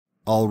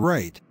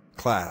Alright,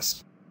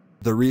 class.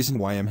 The reason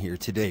why I'm here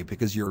today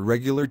because your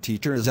regular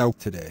teacher is out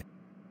today.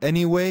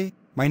 Anyway,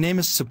 my name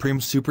is Supreme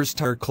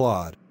Superstar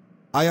Claude.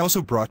 I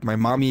also brought my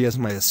mommy as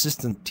my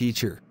assistant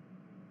teacher.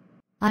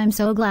 I'm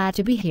so glad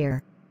to be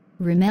here.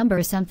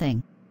 Remember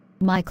something.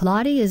 My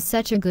Claudie is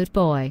such a good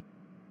boy.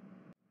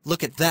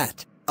 Look at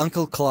that,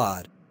 Uncle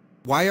Claude.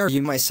 Why are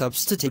you my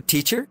substitute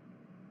teacher?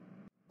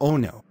 Oh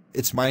no,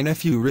 it's my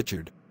nephew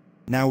Richard.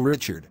 Now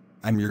Richard,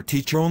 I'm your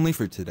teacher only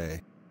for today.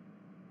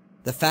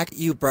 The fact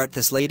you brought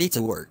this lady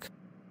to work.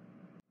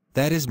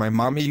 That is my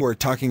mommy you are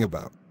talking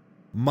about.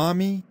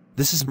 Mommy,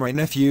 this is my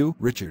nephew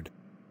Richard.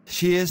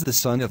 She is the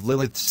son of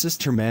Lilith's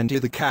sister Mandy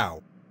the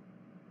cow.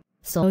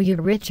 So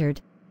you're Richard.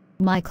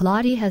 My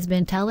Claudie has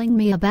been telling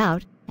me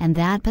about, and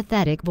that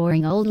pathetic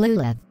boring old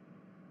Lilith.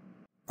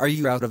 Are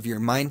you out of your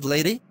mind,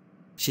 lady?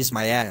 She's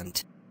my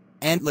aunt.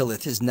 Aunt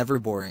Lilith is never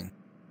boring.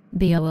 I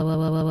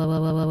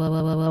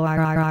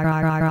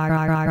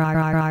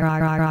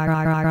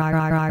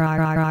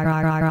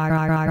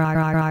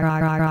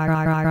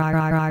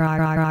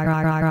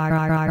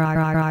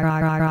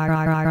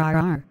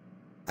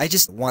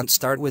just want to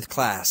start with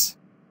class.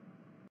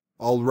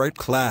 Alright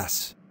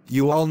class,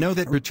 you all know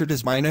that Richard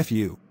is my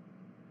nephew.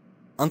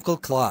 Uncle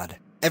Claude,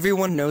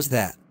 everyone knows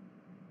that.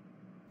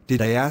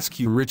 Did I ask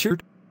you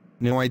Richard?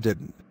 No I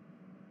didn't.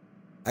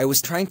 I was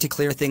trying to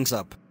clear things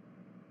up.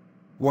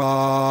 Wah!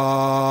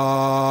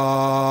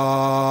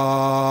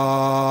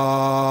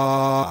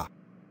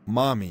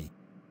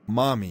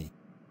 Mommy.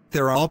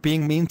 They're all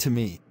being mean to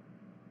me.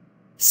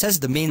 Says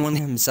the mean one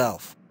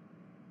himself.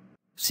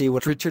 See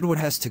what Richard would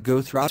has to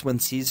go through when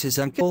sees his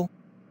uncle?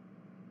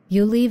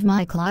 You leave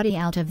my Claudie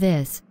out of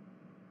this.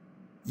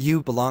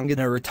 You belong in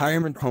a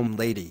retirement home,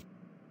 lady.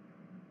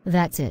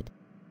 That's it.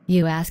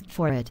 You asked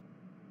for it.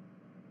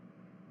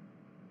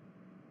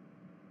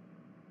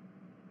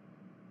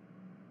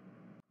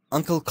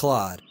 Uncle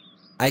Claude,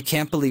 I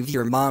can't believe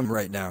your mom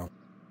right now.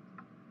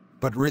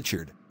 But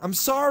Richard, I'm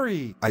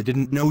sorry. I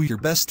didn't know your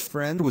best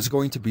friend was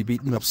going to be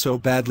beaten up so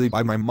badly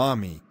by my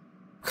mommy.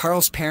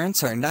 Carl's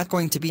parents are not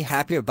going to be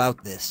happy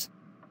about this.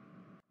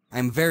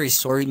 I'm very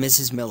sorry,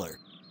 Mrs. Miller.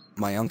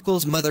 My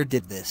uncle's mother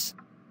did this.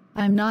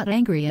 I'm not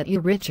angry at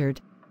you,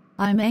 Richard.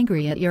 I'm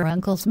angry at your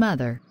uncle's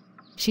mother.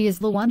 She is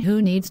the one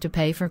who needs to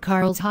pay for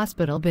Carl's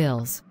hospital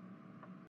bills.